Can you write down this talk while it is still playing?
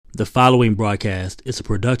The following broadcast is a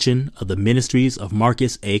production of the Ministries of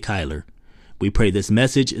Marcus A. Kyler. We pray this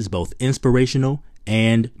message is both inspirational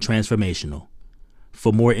and transformational.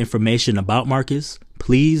 For more information about Marcus,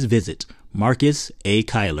 please visit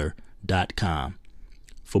marcusakyler.com.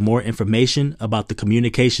 For more information about the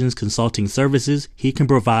communications consulting services he can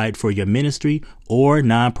provide for your ministry or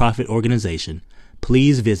nonprofit organization,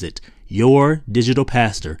 please visit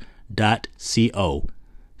yourdigitalpastor.co.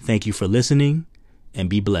 Thank you for listening and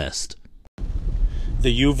be blessed.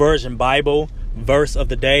 The YouVersion Bible verse of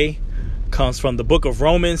the day comes from the book of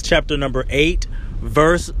Romans, chapter number 8,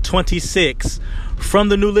 verse 26, from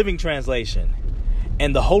the New Living Translation.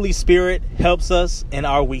 And the Holy Spirit helps us in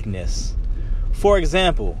our weakness. For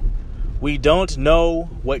example, we don't know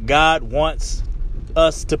what God wants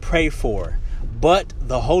us to pray for, but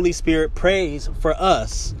the Holy Spirit prays for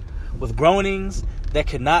us with groanings that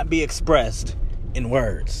cannot be expressed in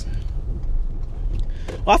words.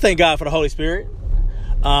 Well, I thank God for the Holy Spirit.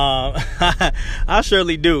 I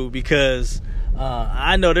surely do, because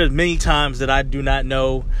I know there's many times that I do not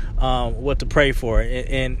know what to pray for,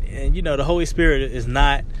 and you know, the Holy Spirit is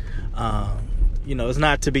not it's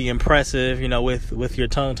not to be impressive, with your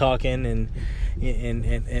tongue talking and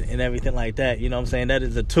everything like that. You know what I'm saying? That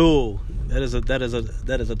is a tool. That is a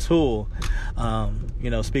tool.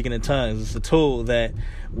 Speaking in tongues, it's a tool that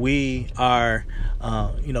we are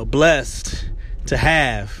blessed to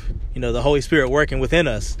have. The Holy Spirit working within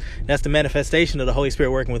us. That's the manifestation of the Holy Spirit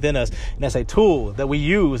working within us. And that's a tool that we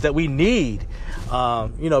use, that we need,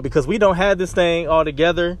 because we don't have this thing all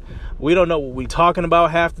together. We don't know what we're talking about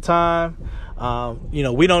half the time.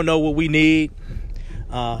 We don't know what we need.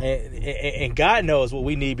 And God knows what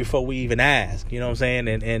we need before we even ask. You know what I'm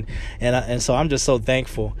saying? And so I'm just so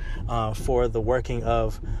thankful for the working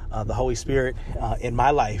of the Holy Spirit in my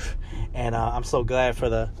life. And I'm so glad for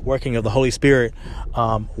the working of the Holy Spirit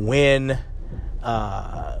when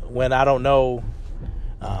I don't know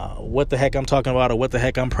what the heck I'm talking about or what the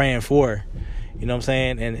heck I'm praying for. You know what I'm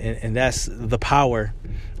saying? And that's the power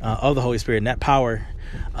of the Holy Spirit. And that power,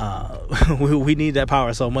 we need that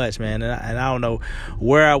power so much, man. And I don't know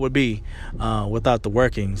where I would be without the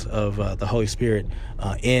workings of the Holy Spirit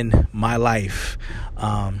in my life.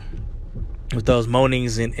 With those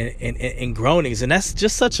moanings and groanings. And that's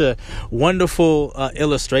just such a wonderful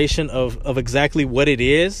illustration of exactly what it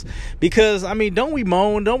is. Because, don't we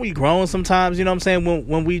moan? Don't we groan sometimes? You know what I'm saying?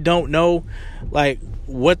 When we don't know, like,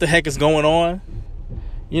 what the heck is going on?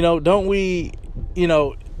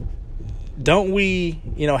 Don't we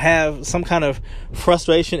have some kind of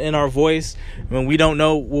frustration in our voice when we don't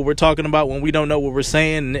know what we're talking about, when we don't know what we're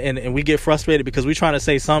saying, and we get frustrated because we're trying to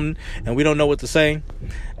say something and we don't know what to say,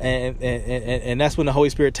 and that's when the Holy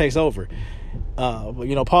Spirit takes over.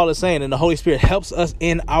 Paul is saying, and the Holy Spirit helps us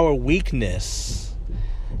in our weakness.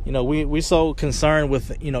 We're so concerned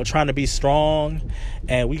with, trying to be strong,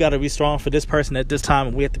 and we got to be strong for this person at this time,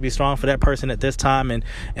 and we have to be strong for that person at this time,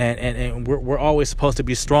 and we're always supposed to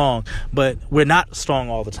be strong, but we're not strong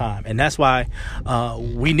all the time. And that's why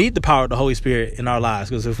we need the power of the Holy Spirit in our lives,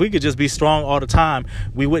 because if we could just be strong all the time,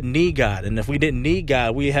 we wouldn't need God. And if we didn't need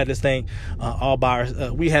God, we had this thing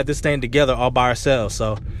together all by ourselves.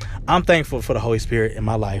 So I'm thankful for the Holy Spirit in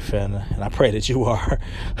my life, and I pray that you are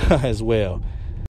as well.